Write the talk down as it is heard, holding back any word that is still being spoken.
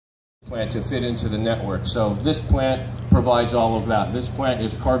plant to fit into the network. So this plant provides all of that. This plant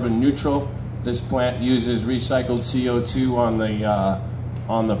is carbon neutral. This plant uses recycled CO2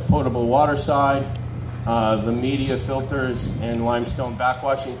 on the potable water side. The media filters and limestone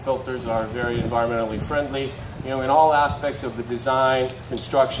backwashing filters are very environmentally friendly. You know, in all aspects of the design,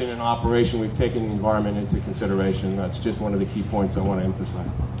 construction, and operation, we've taken the environment into consideration. That's just one of the key points I want to emphasize.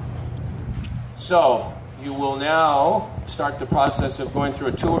 So, you will now start the process of going through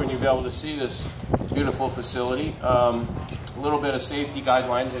a tour, and you'll be able to see this beautiful facility. A little bit of safety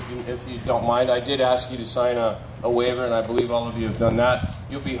guidelines, if you don't mind. I did ask you to sign a waiver, and I believe all of you have done that.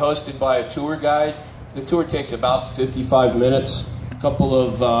 You'll be hosted by a tour guide. The tour takes about 55 minutes.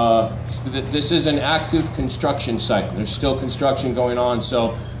 This is an active construction site. There's still construction going on,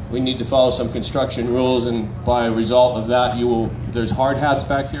 so we need to follow some construction rules, and by result of that, there's hard hats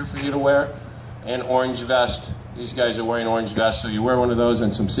back here for you to wear, and orange vest. These guys are wearing orange vests, so you wear one of those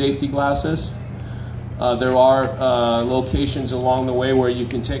and some safety glasses. There are locations along the way where you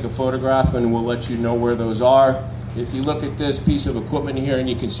can take a photograph, and we'll let you know where those are. If you look at this piece of equipment here, and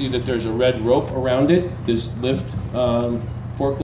you can see that there's a red rope around it, this lift